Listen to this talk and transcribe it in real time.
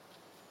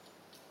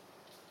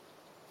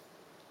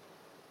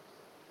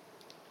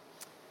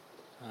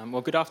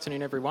Well, good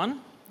afternoon,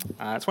 everyone.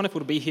 It's wonderful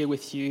to be here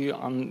with you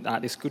on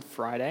this Good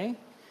Friday.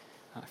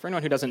 For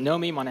anyone who doesn't know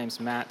me, my name's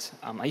Matt.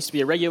 I used to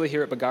be a regular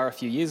here at Bargara a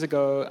few years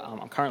ago.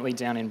 I'm currently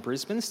down in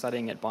Brisbane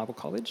studying at Bible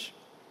College.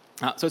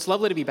 So it's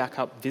lovely to be back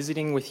up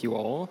visiting with you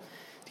all,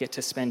 to get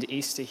to spend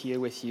Easter here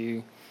with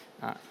you,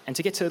 and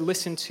to get to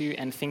listen to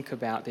and think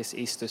about this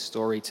Easter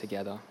story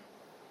together.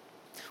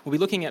 We'll be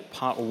looking at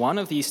part 1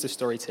 of the Easter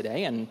story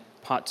today and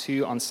part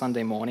 2 on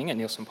Sunday morning at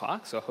Neilson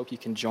Park, so I hope you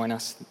can join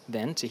us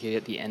then to hear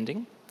the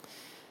ending.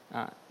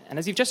 And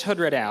as you've just heard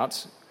read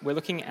out, we're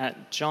looking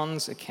at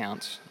John's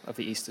account of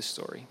the Easter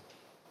story.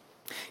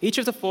 Each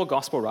of the 4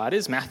 gospel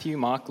writers, Matthew,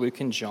 Mark, Luke,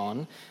 and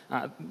John,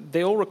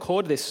 they all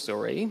record this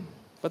story,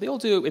 but they all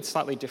do it with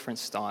slightly different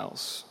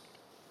styles.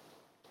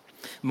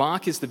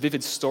 Mark is the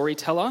vivid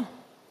storyteller,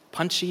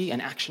 punchy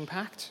and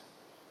action-packed.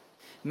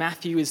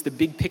 Matthew is the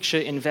big picture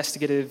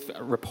investigative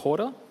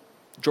reporter,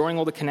 drawing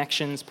all the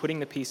connections, putting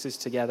the pieces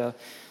together.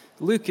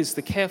 Luke is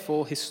the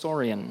careful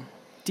historian,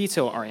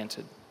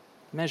 detail-oriented,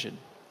 measured.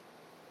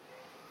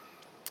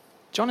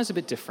 John is a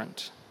bit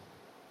different.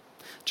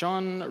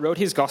 John wrote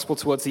his gospel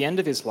towards the end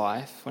of his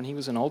life when he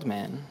was an old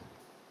man.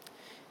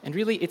 And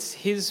really, it's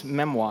his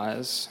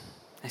memoirs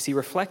as he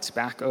reflects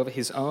back over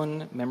his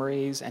own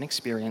memories and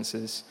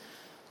experiences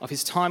of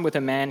his time with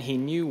a man he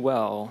knew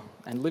well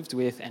and lived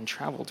with and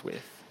traveled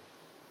with,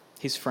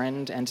 his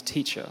friend and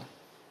teacher,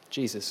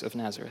 Jesus of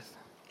Nazareth.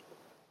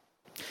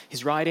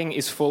 His writing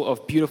is full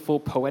of beautiful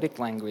poetic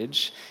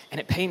language, and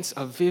it paints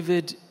a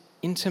vivid,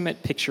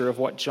 intimate picture of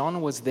what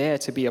John was there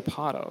to be a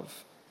part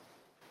of.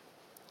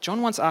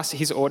 John wants us,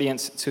 his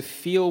audience, to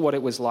feel what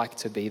it was like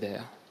to be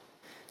there,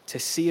 to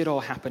see it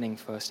all happening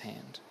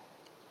firsthand.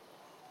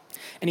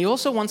 And he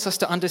also wants us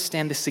to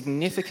understand the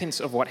significance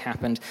of what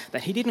happened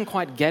that he didn't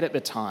quite get at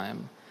the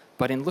time,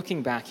 but in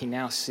looking back, he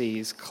now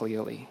sees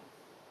clearly.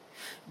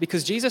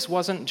 Because Jesus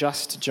wasn't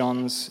just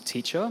John's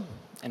teacher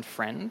and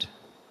friend.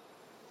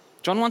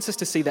 John wants us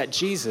to see that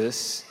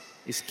Jesus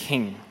is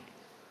king,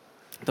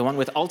 the one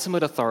with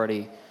ultimate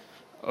authority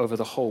over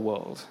the whole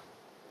world.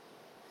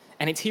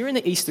 And it's here in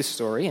the Easter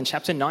story, in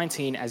chapter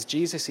 19, as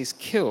Jesus is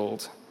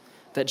killed,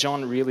 that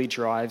John really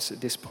drives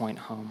this point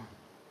home.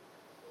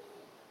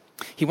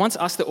 He wants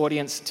us, the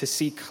audience, to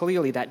see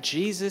clearly that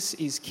Jesus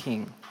is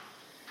king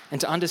and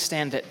to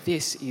understand that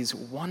this is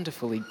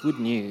wonderfully good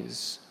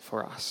news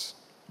for us.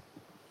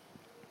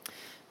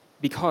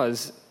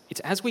 Because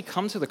it's as we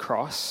come to the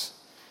cross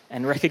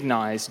and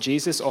recognize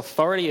Jesus'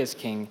 authority as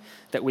king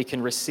that we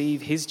can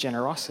receive his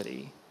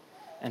generosity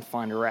and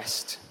find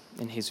rest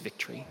in his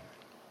victory.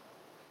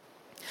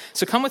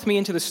 So come with me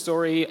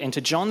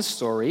into John's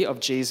story of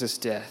Jesus'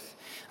 death.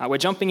 We're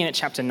jumping in at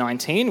chapter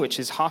 19, which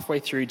is halfway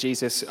through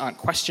Jesus'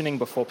 questioning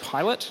before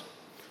Pilate,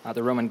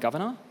 the Roman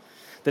governor.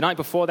 The night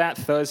before that,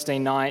 Thursday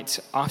night,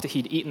 after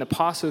he'd eaten the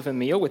Passover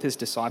meal with his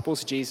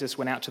disciples, Jesus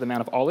went out to the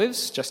Mount of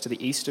Olives, just to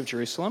the east of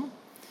Jerusalem.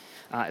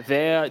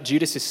 There,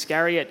 Judas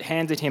Iscariot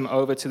handed him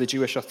over to the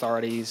Jewish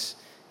authorities.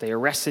 They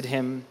arrested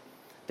him.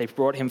 They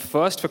brought him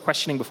first for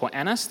questioning before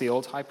Annas, the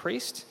old high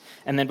priest,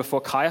 and then before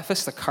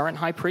Caiaphas, the current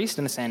high priest,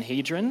 and the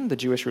Sanhedrin, the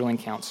Jewish ruling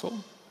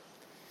council.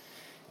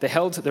 They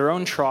held their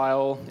own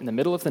trial in the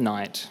middle of the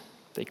night.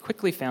 They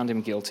quickly found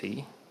him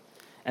guilty,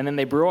 and then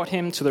they brought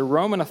him to the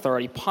Roman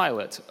authority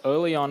Pilate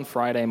early on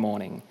Friday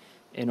morning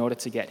in order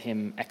to get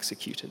him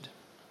executed.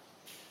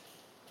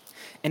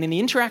 And in the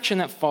interaction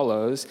that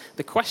follows,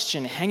 the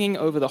question hanging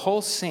over the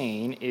whole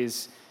scene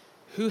is,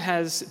 who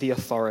has the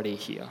authority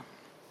here?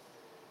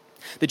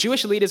 The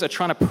Jewish leaders are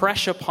trying to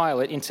pressure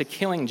Pilate into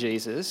killing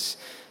Jesus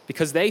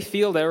because they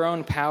feel their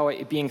own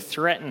power being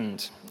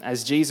threatened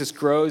as Jesus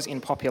grows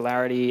in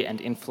popularity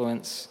and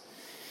influence.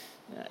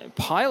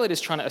 Pilate is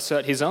trying to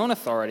assert his own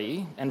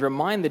authority and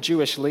remind the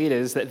Jewish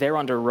leaders that they're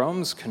under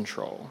Rome's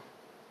control.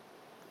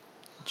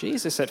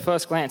 Jesus, at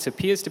first glance,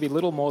 appears to be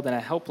little more than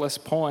a helpless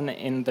pawn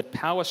in the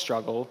power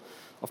struggle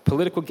of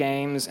political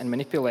games and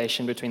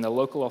manipulation between the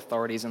local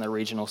authorities and the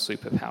regional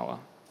superpower.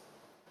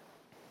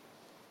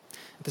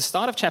 At the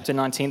start of chapter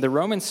 19, the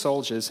Roman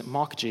soldiers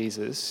mock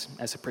Jesus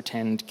as a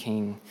pretend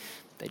king.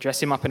 They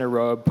dress him up in a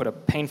robe, put a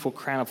painful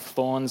crown of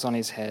thorns on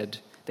his head.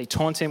 They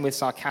taunt him with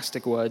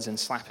sarcastic words and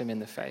slap him in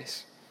the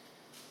face.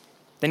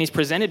 Then he's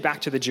presented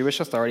back to the Jewish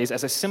authorities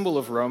as a symbol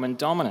of Roman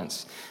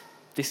dominance.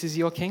 This is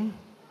your king?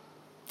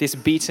 This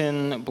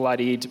beaten,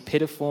 bloodied,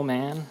 pitiful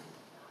man?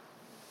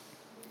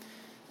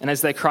 And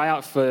as they cry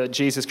out for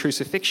Jesus'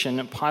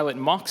 crucifixion, Pilate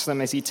mocks them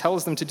as he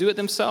tells them to do it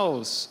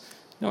themselves,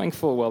 knowing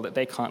full well that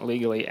they can't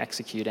legally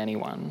execute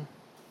anyone.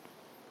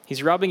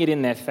 He's rubbing it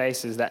in their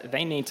faces that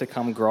they need to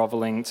come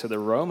groveling to the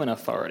Roman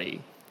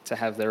authority to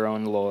have their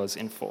own laws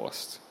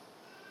enforced.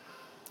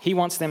 He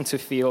wants them to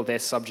feel their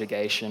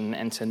subjugation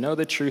and to know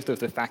the truth of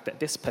the fact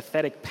that this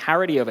pathetic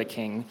parody of a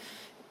king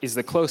is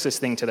the closest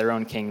thing to their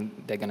own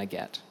king they're going to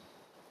get.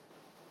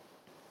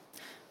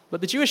 But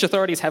the Jewish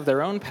authorities have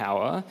their own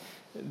power.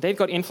 They've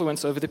got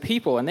influence over the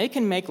people, and they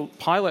can make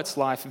Pilate's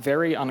life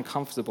very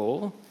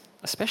uncomfortable,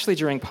 especially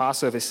during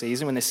Passover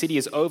season when the city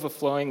is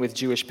overflowing with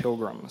Jewish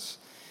pilgrims.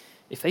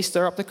 If they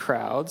stir up the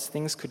crowds,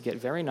 things could get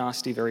very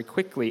nasty very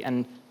quickly,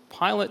 and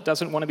Pilate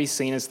doesn't want to be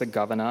seen as the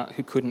governor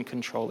who couldn't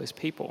control his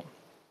people.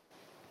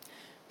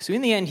 So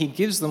in the end, he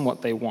gives them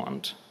what they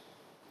want,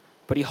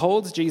 but he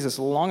holds Jesus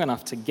long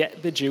enough to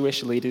get the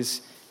Jewish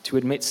leaders to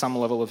admit some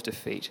level of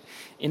defeat.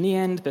 In the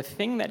end, the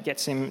thing that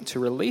gets him to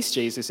release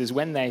Jesus is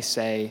when they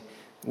say,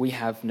 "We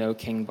have no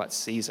king but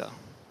Caesar,"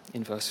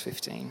 in verse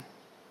 15.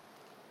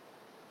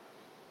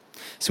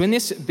 So in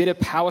this bitter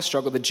power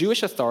struggle, the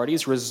Jewish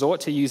authorities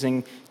resort to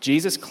using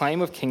Jesus'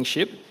 claim of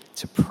kingship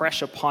to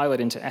pressure Pilate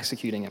into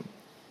executing him.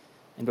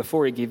 And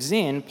before he gives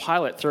in,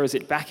 Pilate throws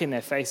it back in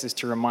their faces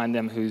to remind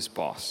them who's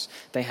boss.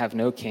 They have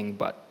no king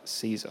but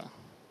Caesar.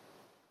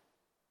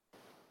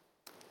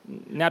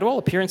 Now, to all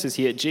appearances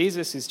here,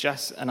 Jesus is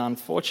just an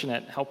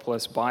unfortunate,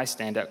 helpless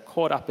bystander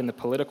caught up in the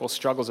political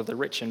struggles of the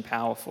rich and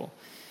powerful.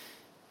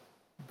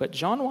 But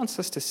John wants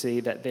us to see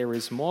that there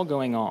is more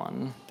going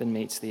on than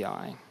meets the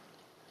eye.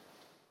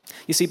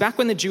 You see, back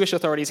when the Jewish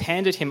authorities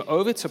handed him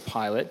over to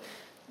Pilate,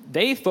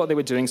 they thought they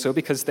were doing so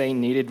because they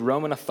needed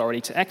Roman authority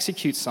to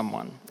execute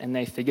someone, and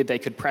they figured they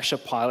could pressure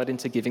Pilate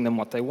into giving them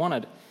what they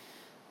wanted.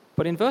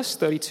 But in verse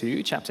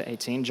 32, chapter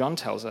 18, John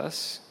tells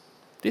us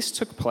this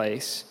took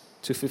place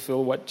to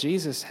fulfill what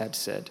Jesus had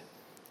said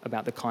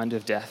about the kind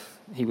of death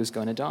he was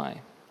going to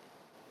die.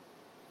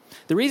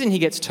 The reason he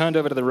gets turned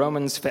over to the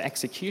Romans for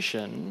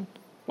execution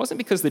wasn't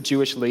because the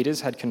Jewish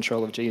leaders had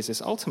control of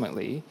Jesus.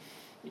 Ultimately,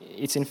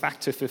 it's in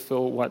fact to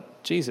fulfill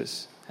what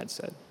Jesus had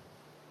said.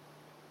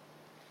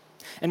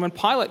 And when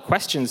Pilate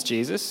questions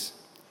Jesus,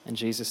 and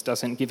Jesus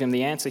doesn't give him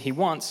the answer he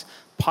wants,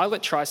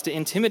 Pilate tries to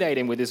intimidate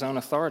him with his own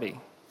authority.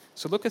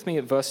 So look with me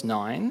at verse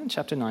 9,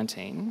 chapter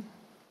 19.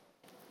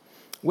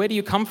 "Where do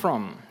you come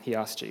from?" he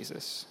asked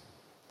Jesus.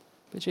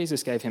 But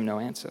Jesus gave him no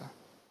answer.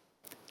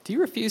 "Do you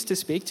refuse to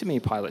speak to me?"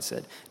 Pilate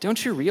said.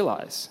 "Don't you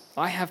realize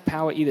I have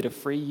power either to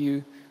free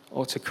you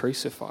or to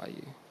crucify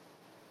you?"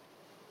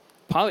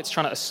 Pilate's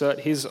trying to assert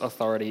his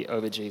authority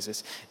over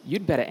Jesus.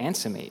 "You'd better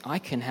answer me. I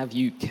can have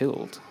you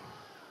killed."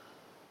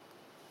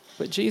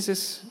 But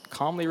Jesus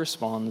calmly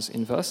responds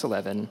in verse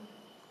 11,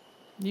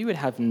 "You would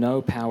have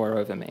no power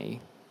over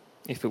me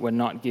if it were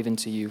not given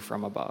to you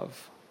from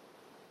above.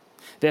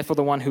 Therefore,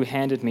 the one who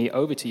handed me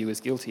over to you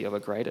is guilty of a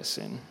greater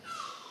sin."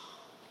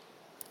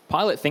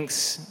 Pilate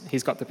thinks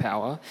he's got the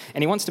power,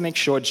 and he wants to make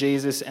sure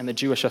Jesus and the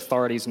Jewish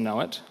authorities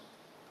know it.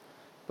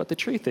 But the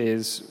truth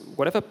is,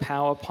 whatever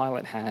power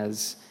Pilate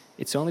has,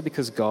 it's only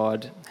because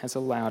God has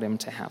allowed him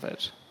to have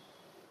it.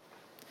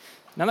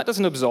 Now, that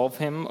doesn't absolve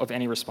him of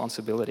any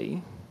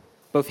responsibility.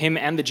 Both him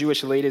and the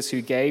Jewish leaders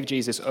who gave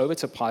Jesus over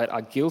to Pilate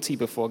are guilty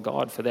before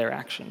God for their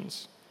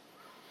actions.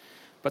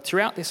 But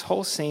throughout this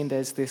whole scene,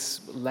 there's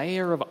this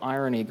layer of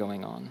irony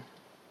going on.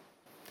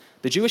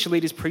 The Jewish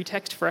leaders'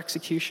 pretext for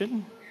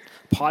execution,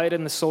 Pilate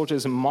and the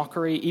soldiers'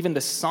 mockery, even the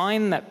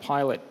sign that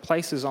Pilate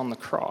places on the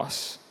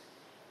cross,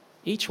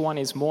 each one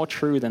is more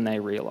true than they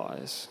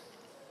realize.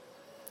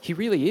 He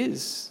really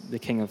is the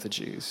King of the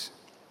Jews.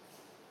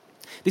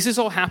 This is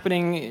all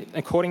happening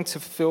according to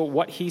fulfill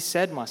what he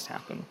said must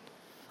happen,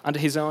 under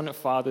his own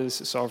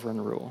Father's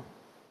sovereign rule.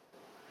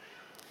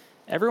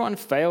 Everyone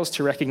fails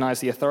to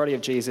recognize the authority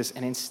of Jesus,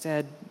 and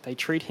instead they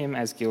treat him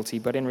as guilty,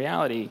 but in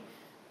reality,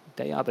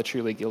 they are the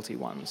truly guilty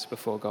ones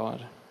before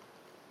God.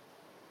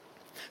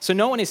 So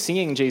no one is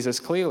seeing Jesus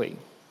clearly.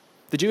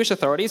 The Jewish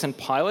authorities and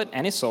Pilate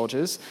and his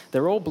soldiers,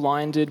 they're all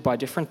blinded by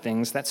different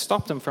things that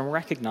stop them from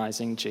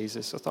recognizing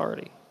Jesus'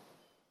 authority.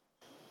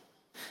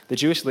 The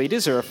Jewish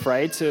leaders are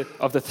afraid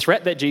of the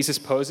threat that Jesus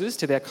poses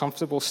to their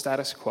comfortable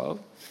status quo,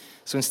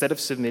 so instead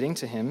of submitting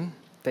to him,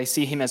 they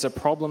see him as a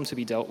problem to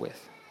be dealt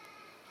with.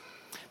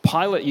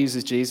 Pilate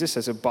uses Jesus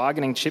as a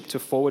bargaining chip to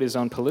forward his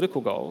own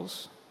political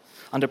goals.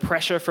 Under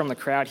pressure from the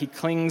crowd, he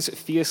clings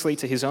fiercely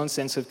to his own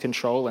sense of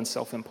control and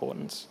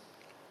self-importance.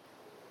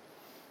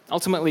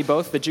 Ultimately,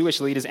 both the Jewish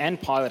leaders and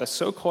Pilate are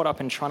so caught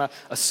up in trying to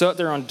assert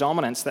their own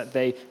dominance that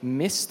they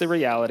miss the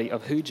reality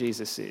of who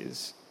Jesus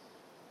is,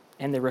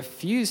 and they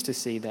refuse to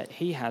see that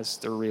he has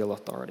the real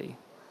authority.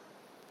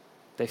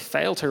 They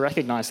fail to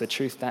recognize the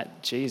truth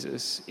that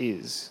Jesus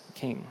is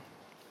King.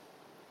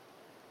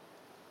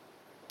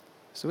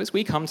 So as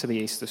we come to the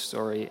Easter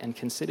story and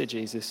consider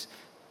Jesus,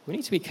 we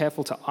need to be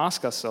careful to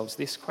ask ourselves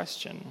this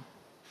question: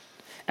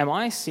 am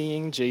I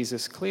seeing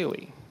Jesus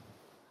clearly,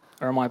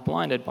 or am I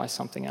blinded by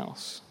something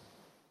else?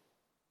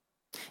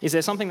 Is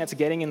there something that's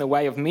getting in the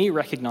way of me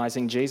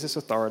recognizing Jesus'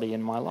 authority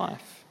in my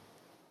life?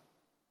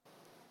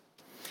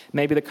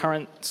 Maybe the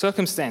current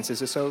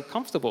circumstances are so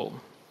comfortable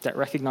that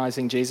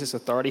recognizing Jesus'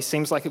 authority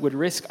seems like it would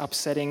risk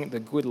upsetting the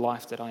good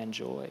life that I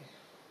enjoy.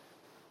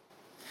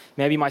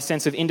 Maybe my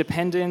sense of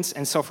independence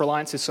and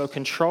self-reliance is so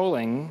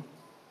controlling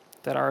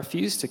that I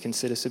refuse to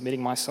consider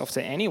submitting myself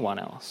to anyone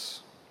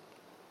else.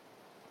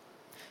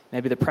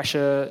 Maybe the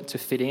pressure to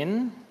fit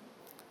in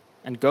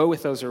and go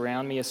with those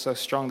around me is so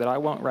strong that I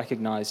won't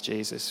recognize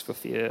Jesus for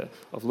fear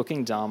of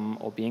looking dumb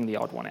or being the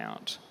odd one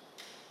out.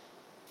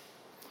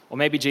 Or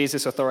maybe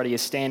Jesus' authority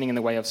is standing in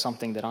the way of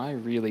something that I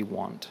really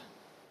want,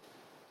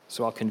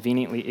 so I'll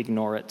conveniently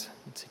ignore it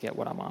to get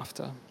what I'm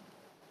after.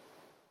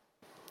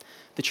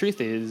 The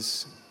truth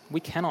is, we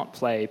cannot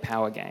play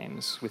power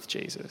games with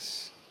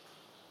Jesus.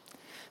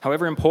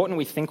 However important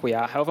we think we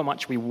are, however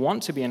much we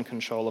want to be in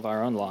control of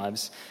our own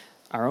lives,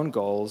 our own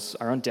goals,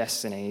 our own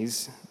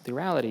destinies, the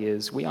reality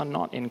is we are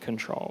not in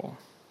control.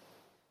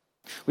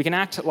 We can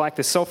act like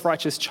the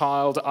self-righteous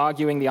child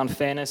arguing the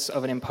unfairness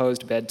of an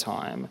imposed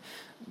bedtime,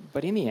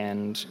 but in the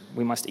end,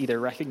 we must either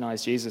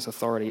recognize Jesus'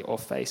 authority or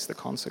face the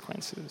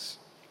consequences.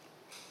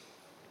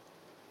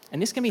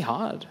 And this can be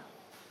hard,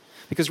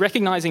 because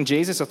recognizing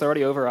Jesus'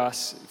 authority over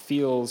us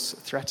feels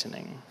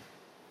threatening.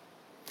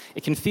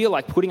 It can feel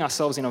like putting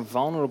ourselves in a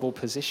vulnerable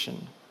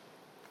position.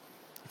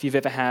 If you've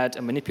ever had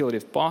a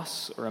manipulative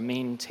boss or a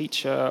mean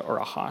teacher or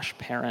a harsh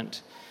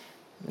parent,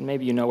 then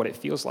maybe you know what it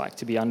feels like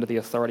to be under the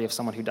authority of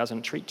someone who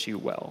doesn't treat you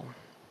well.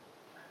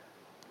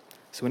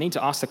 So we need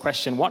to ask the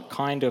question, what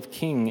kind of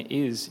king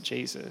is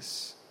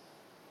Jesus?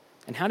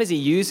 And how does he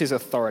use his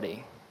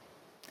authority?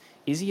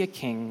 Is he a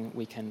king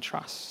we can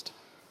trust?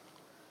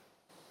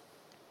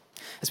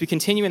 As we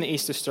continue in the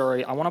Easter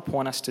story, I want to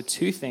point us to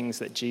two things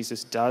that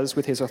Jesus does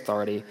with his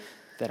authority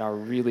that are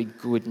really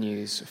good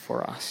news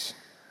for us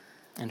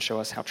and show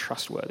us how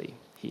trustworthy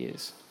he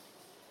is.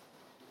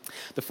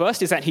 The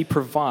first is that he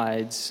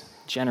provides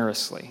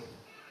generously.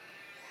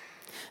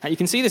 Now, you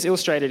can see this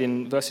illustrated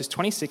in verses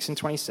 26 and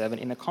 27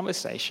 in the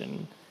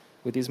conversation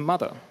with his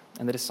mother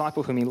and the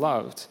disciple whom he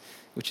loved,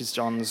 which is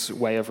John's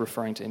way of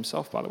referring to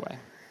himself, by the way.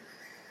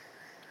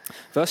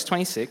 Verse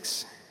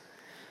 26,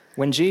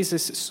 when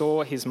Jesus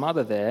saw his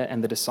mother there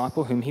and the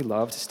disciple whom he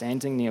loved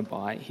standing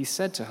nearby, he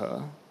said to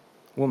her,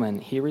 "Woman,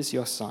 here is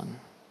your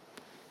son,"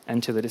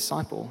 and to the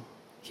disciple,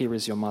 "Here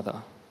is your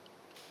mother."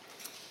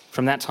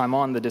 From that time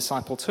on, the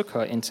disciple took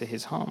her into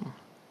his home.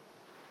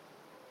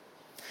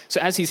 So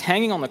as he's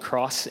hanging on the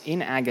cross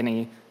in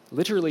agony,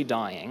 literally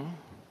dying,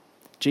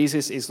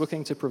 Jesus is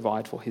looking to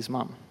provide for his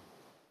mum.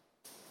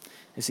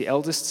 As the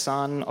eldest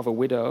son of a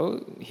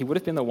widow, he would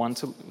have been the one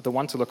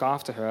to look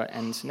after her,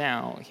 and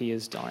now he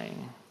is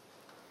dying.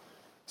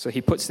 So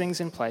he puts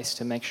things in place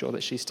to make sure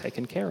that she's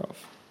taken care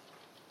of.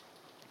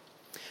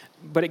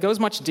 But it goes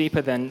much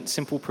deeper than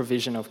simple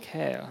provision of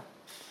care.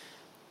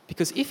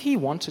 Because if he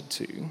wanted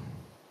to,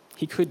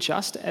 he could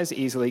just as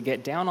easily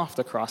get down off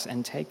the cross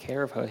and take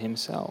care of her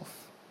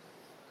himself.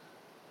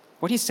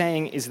 What he's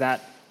saying is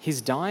that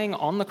his dying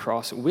on the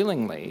cross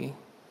willingly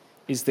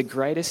is the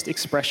greatest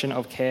expression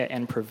of care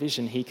and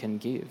provision he can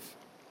give.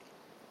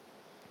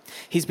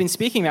 He's been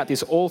speaking about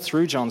this all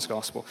through John's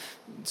gospel.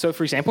 So,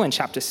 for example, in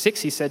chapter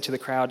 6, he said to the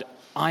crowd,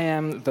 "I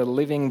am the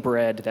living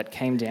bread that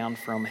came down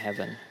from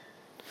heaven.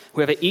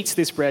 Whoever eats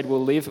this bread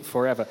will live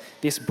forever.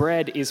 This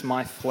bread is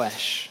my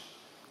flesh,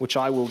 which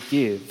I will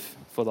give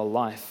for the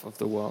life of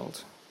the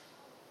world."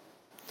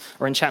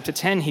 Or in chapter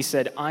 10, he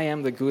said, "I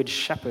am the good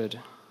shepherd.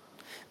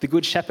 The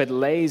good shepherd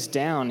lays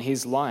down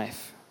his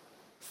life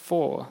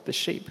for the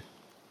sheep."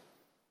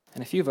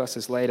 And a few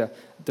verses later,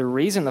 "The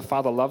reason the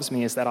Father loves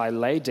me is that I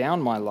lay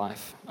down my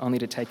life only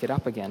to take it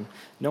up again.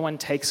 No one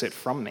takes it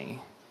from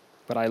me,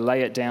 but I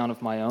lay it down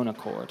of my own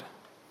accord.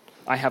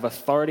 I have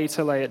authority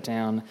to lay it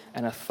down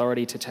and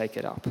authority to take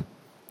it up.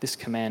 This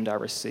command I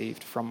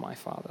received from my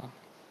Father."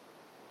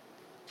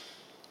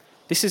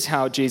 This is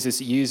how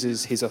Jesus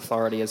uses his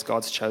authority as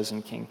God's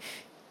chosen king.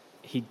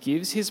 He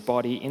gives his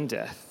body in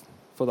death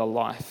for the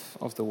life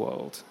of the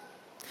world.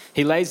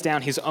 He lays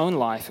down his own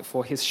life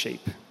for his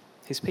sheep,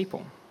 his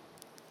people.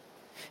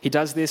 He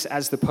does this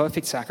as the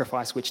perfect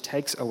sacrifice which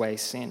takes away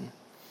sin.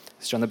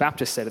 As John the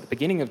Baptist said at the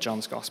beginning of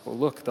John's gospel,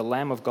 "Look, the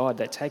Lamb of God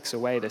that takes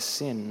away the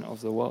sin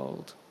of the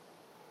world."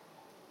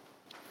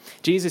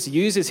 Jesus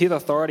uses his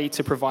authority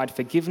to provide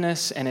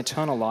forgiveness and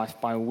eternal life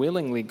by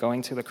willingly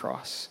going to the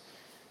cross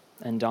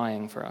and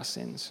dying for our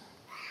sins.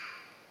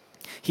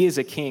 He is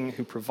a king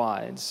who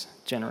provides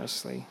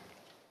generously.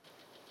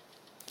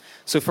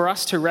 So for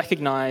us to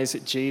recognize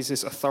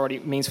Jesus' authority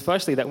means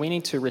firstly that we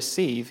need to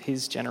receive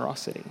his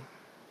generosity.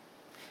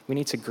 We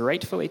need to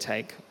gratefully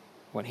take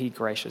what he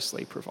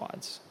graciously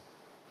provides.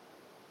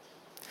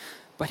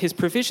 But his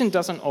provision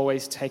doesn't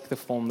always take the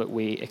form that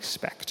we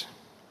expect.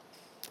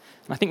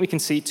 And I think we can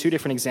see two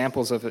different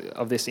examples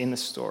of this in the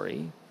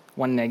story,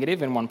 one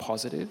negative and one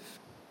positive.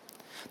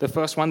 The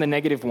first one, the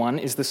negative one,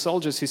 is the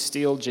soldiers who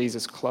steal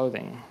Jesus'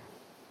 clothing.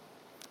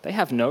 They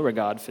have no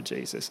regard for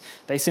Jesus.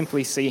 They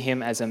simply see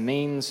him as a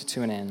means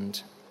to an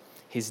end.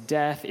 His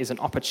death is an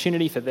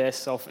opportunity for their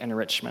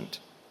self-enrichment.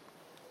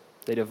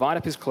 They divide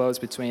up his clothes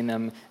between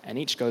them, and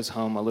each goes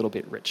home a little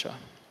bit richer.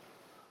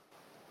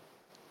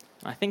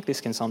 I think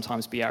this can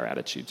sometimes be our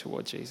attitude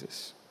toward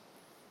Jesus.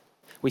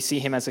 We see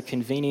him as a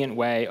convenient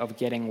way of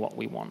getting what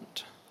we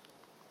want.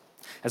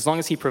 As long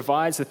as he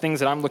provides the things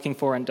that I'm looking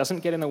for and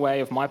doesn't get in the way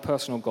of my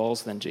personal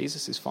goals, then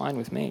Jesus is fine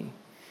with me.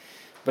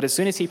 But as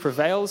soon as he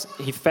fails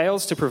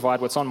to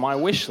provide what's on my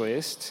wish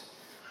list,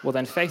 well,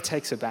 then faith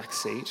takes a back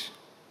seat,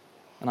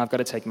 and I've got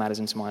to take matters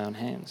into my own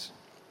hands.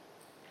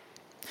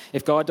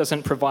 If God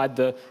doesn't provide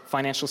the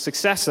financial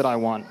success that I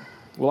want,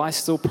 will I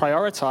still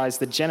prioritize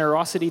the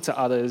generosity to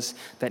others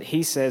that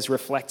he says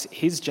reflect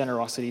his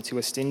generosity to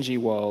a stingy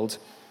world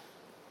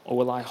or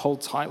will I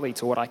hold tightly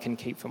to what I can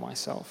keep for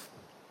myself?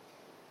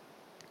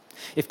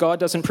 If God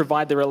doesn't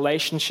provide the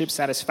relationship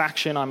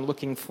satisfaction I'm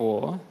looking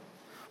for,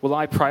 will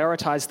I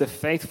prioritize the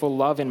faithful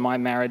love in my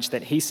marriage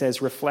that he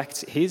says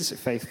reflects his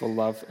faithful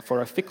love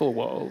for a fickle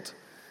world?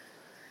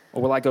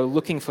 Or will I go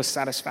looking for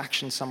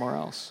satisfaction somewhere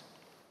else?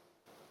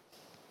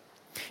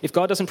 If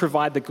God doesn't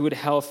provide the good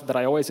health that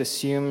I always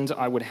assumed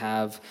I would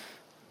have,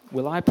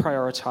 will I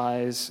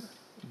prioritize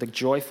the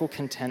joyful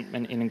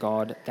contentment in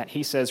God that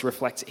he says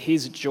reflects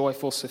his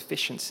joyful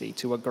sufficiency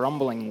to a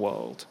grumbling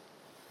world?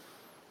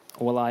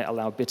 Or will I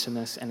allow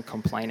bitterness and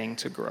complaining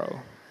to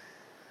grow?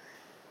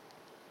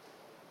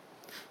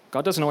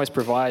 God doesn't always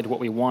provide what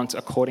we want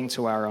according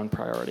to our own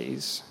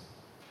priorities.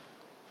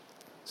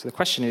 So the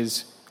question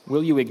is,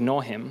 will you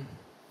ignore him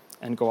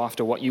and go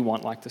after what you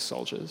want like the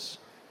soldiers?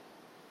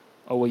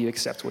 Or will you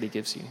accept what he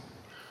gives you?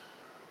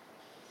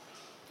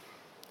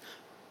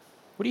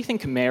 What do you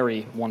think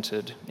Mary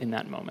wanted in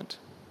that moment?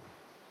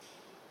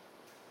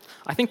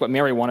 I think what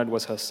Mary wanted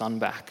was her son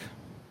back.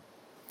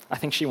 I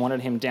think she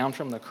wanted him down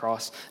from the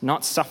cross,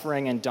 not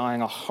suffering and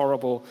dying a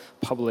horrible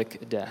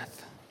public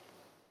death.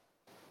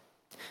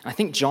 I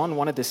think John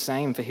wanted the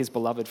same for his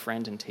beloved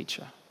friend and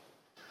teacher.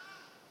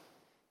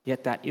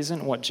 Yet that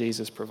isn't what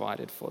Jesus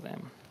provided for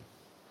them.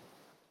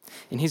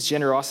 In his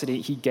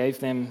generosity, he gave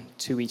them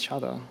to each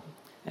other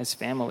as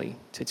family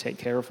to take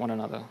care of one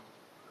another.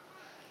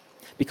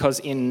 Because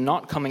in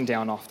not coming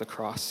down off the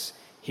cross,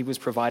 he was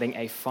providing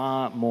a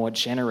far more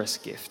generous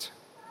gift,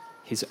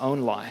 his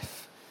own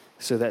life,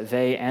 so that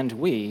they and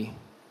we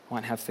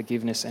might have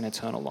forgiveness and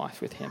eternal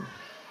life with him.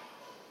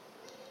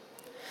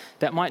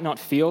 That might not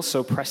feel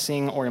so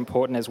pressing or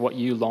important as what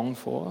you long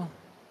for,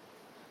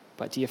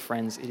 but dear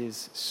friends, it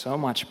is so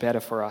much better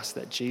for us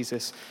that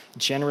Jesus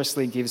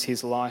generously gives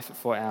his life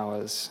for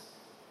ours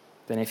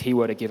than if he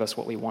were to give us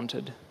what we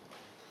wanted.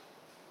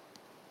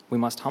 We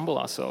must humble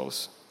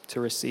ourselves to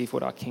receive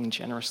what our King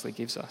generously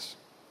gives us.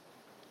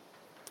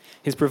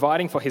 His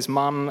providing for his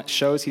mum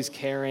shows his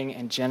caring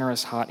and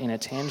generous heart in a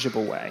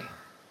tangible way.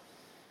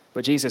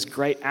 But Jesus'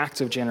 great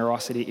act of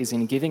generosity is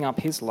in giving up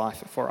his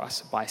life for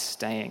us by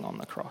staying on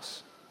the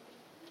cross.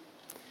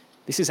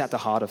 This is at the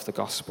heart of the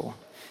gospel.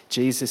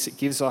 Jesus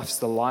gives us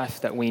the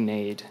life that we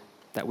need,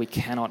 that we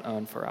cannot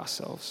earn for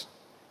ourselves.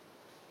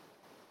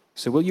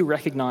 So will you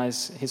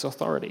recognize his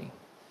authority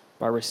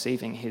by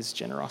receiving his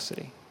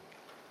generosity?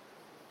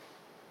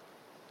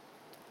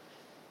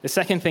 The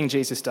second thing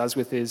Jesus does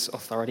with his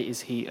authority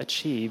is he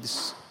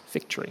achieves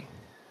victory.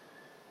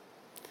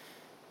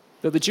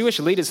 Though the Jewish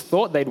leaders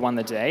thought they'd won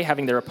the day,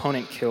 having their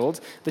opponent killed,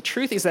 the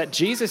truth is that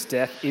Jesus'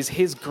 death is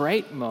his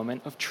great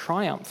moment of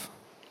triumph.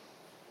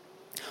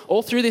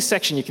 All through this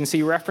section, you can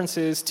see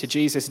references to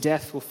Jesus'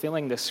 death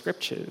fulfilling the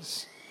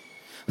scriptures.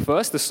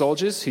 First, the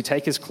soldiers who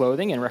take his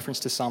clothing in reference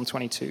to Psalm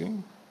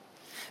 22.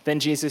 Then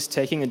Jesus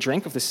taking a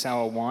drink of the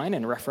sour wine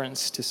in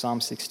reference to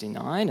Psalm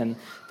 69, and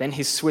then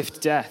his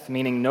swift death,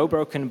 meaning no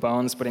broken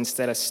bones, but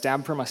instead a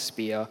stab from a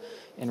spear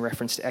in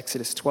reference to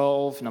Exodus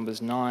 12,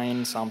 Numbers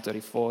 9, Psalm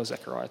 34,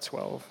 Zechariah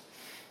 12.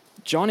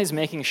 John is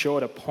making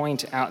sure to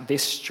point out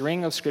this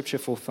string of scripture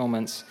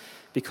fulfillments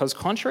because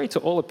contrary to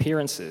all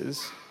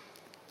appearances,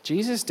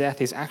 Jesus'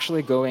 death is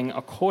actually going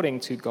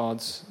according to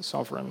God's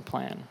sovereign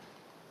plan.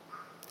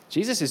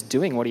 Jesus is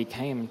doing what he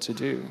came to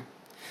do.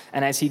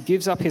 And as he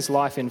gives up his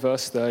life in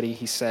verse 30,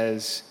 he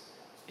says,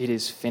 "It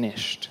is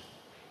finished."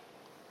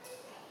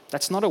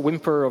 That's not a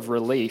whimper of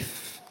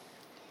relief.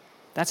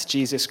 That's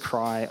Jesus'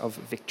 cry of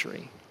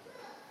victory.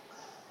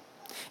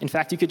 In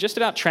fact, you could just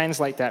about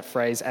translate that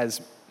phrase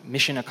as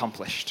mission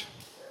accomplished.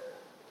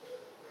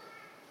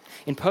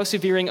 In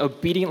persevering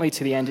obediently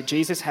to the end,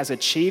 Jesus has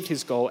achieved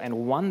his goal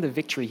and won the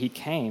victory he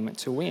came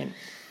to win.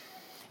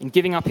 In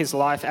giving up his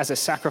life as a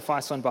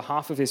sacrifice on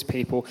behalf of his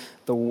people,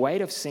 the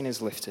weight of sin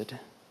is lifted,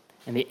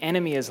 and the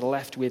enemy is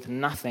left with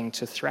nothing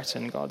to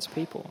threaten God's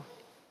people.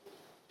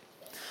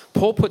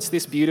 Paul puts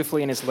this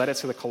beautifully in his letter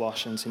to the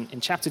Colossians.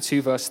 In chapter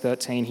 2, verse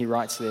 13, he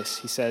writes this.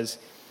 He says,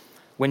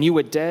 "When you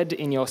were dead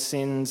in your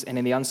sins and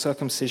in the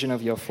uncircumcision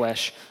of your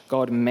flesh,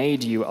 God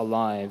made you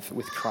alive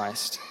with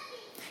Christ.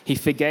 He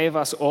forgave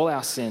us all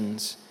our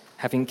sins,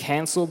 having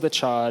cancelled the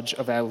charge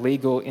of our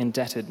legal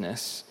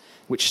indebtedness,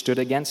 which stood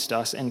against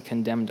us and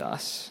condemned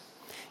us.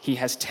 He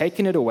has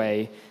taken it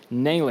away,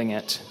 nailing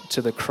it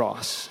to the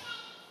cross.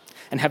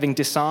 And having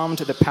disarmed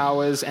the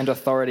powers and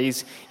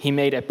authorities, he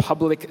made a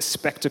public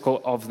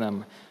spectacle of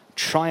them,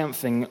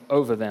 triumphing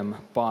over them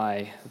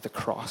by the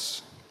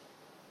cross."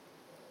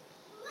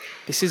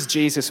 This is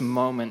Jesus'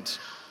 moment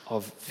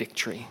of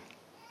victory.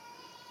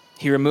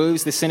 He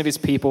removes the sin of his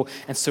people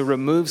and so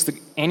removes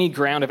any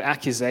ground of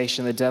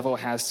accusation the devil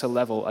has to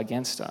level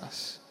against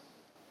us.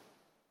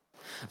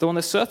 Though on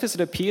the surface it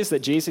appears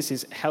that Jesus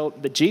is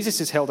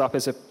held up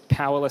as a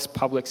powerless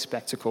public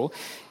spectacle,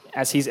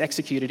 as he's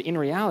executed, in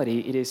reality,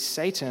 it is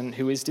Satan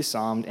who is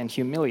disarmed and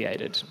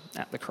humiliated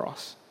at the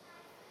cross.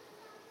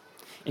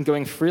 In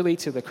going freely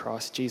to the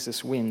cross,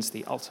 Jesus wins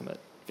the ultimate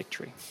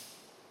victory.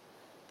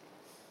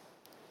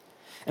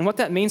 And what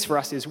that means for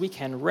us is we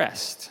can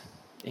rest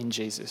in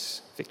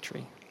Jesus'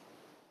 victory.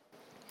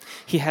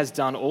 He has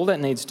done all that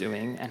needs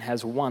doing and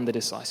has won the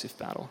decisive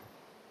battle.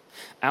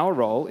 Our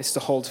role is to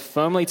hold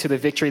firmly to the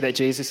victory that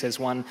Jesus has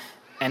won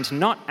and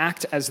not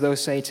act as though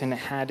Satan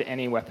had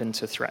any weapon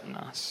to threaten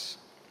us.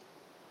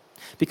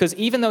 Because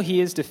even though he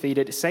is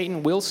defeated,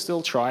 Satan will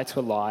still try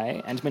to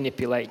lie and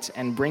manipulate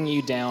and bring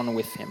you down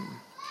with him.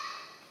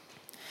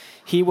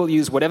 He will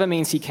use whatever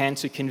means he can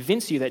to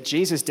convince you that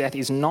Jesus' death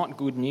is not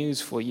good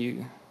news for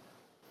you.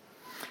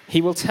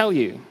 He will tell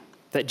you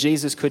that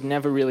Jesus could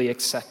never really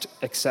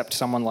accept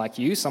someone like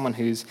you, someone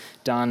who's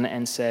done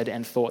and said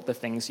and thought the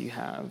things you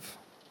have.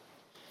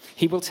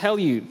 He will tell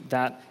you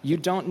that you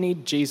don't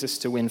need Jesus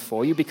to win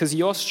for you because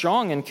you're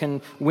strong and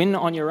can win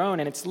on your own,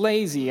 and it's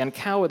lazy and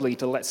cowardly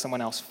to let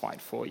someone else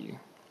fight for you.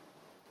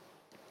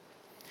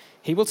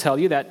 He will tell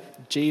you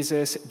that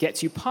Jesus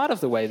gets you part of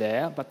the way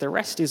there, but the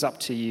rest is up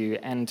to you,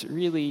 and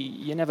really,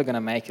 you're never going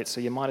to make it, so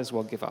you might as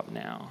well give up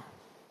now.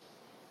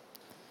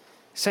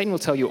 Satan will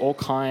tell you all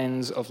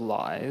kinds of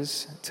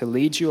lies to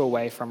lead you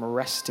away from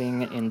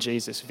resting in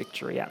Jesus'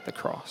 victory at the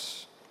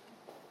cross.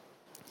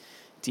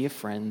 Dear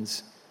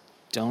friends,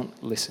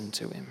 don't listen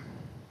to him.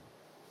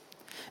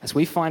 As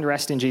we find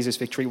rest in Jesus'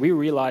 victory, we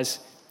realize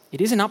it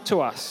isn't up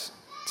to us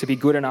to be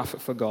good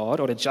enough for God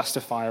or to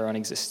justify our own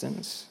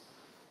existence.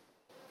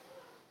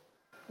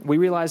 We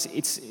realize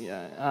it's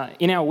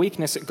in our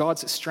weakness that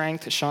God's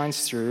strength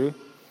shines through,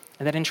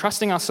 and that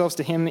entrusting ourselves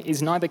to him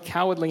is neither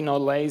cowardly nor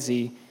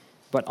lazy,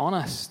 but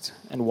honest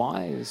and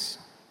wise.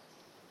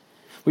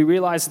 We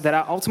realize that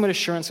our ultimate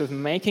assurance of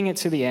making it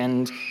to the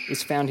end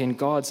is found in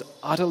God's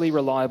utterly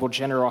reliable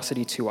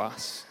generosity to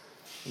us,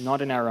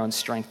 not in our own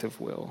strength of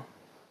will.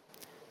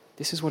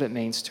 This is what it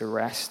means to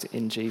rest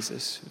in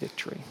Jesus'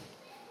 victory.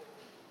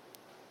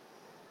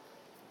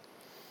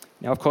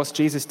 Now, of course,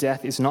 Jesus'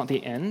 death is not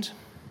the end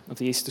of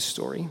the Easter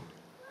story.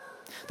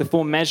 The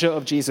full measure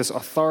of Jesus'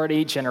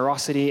 authority,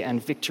 generosity,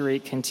 and victory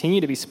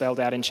continue to be spelled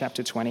out in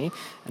chapter 20,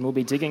 and we'll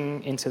be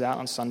digging into that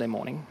on Sunday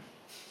morning.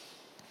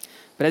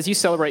 But as you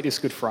celebrate this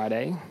Good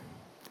Friday,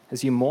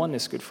 as you mourn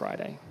this Good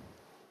Friday,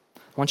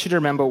 I want you to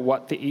remember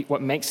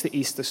what makes the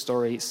Easter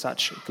story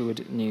such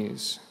good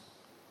news.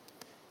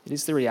 It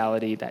is the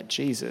reality that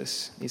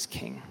Jesus is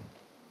King.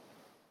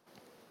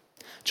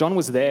 John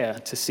was there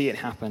to see it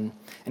happen,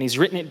 and he's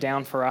written it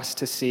down for us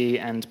to see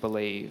and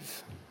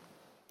believe.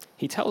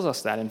 He tells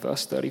us that in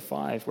verse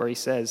 35, where he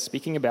says,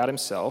 speaking about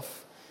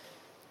himself,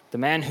 the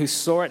man who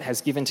saw it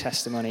has given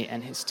testimony,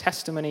 and his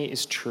testimony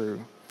is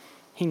true.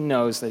 He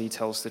knows that he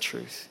tells the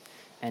truth,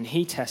 and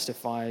he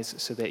testifies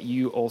so that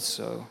you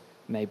also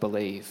may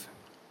believe.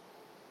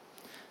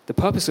 The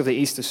purpose of the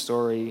Easter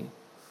story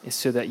is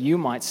so that you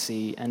might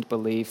see and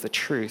believe the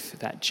truth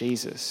that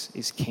Jesus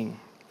is King.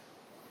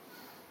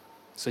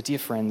 So, dear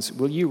friends,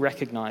 will you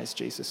recognize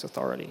Jesus'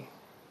 authority?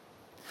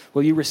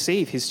 Will you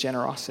receive his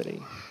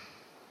generosity?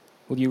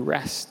 Will you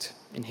rest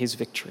in his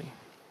victory?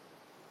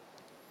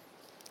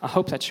 I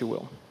hope that you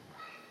will.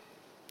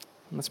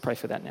 Let's pray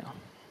for that now.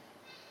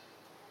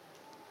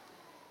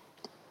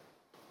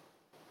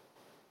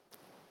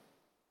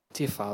 Dear Father,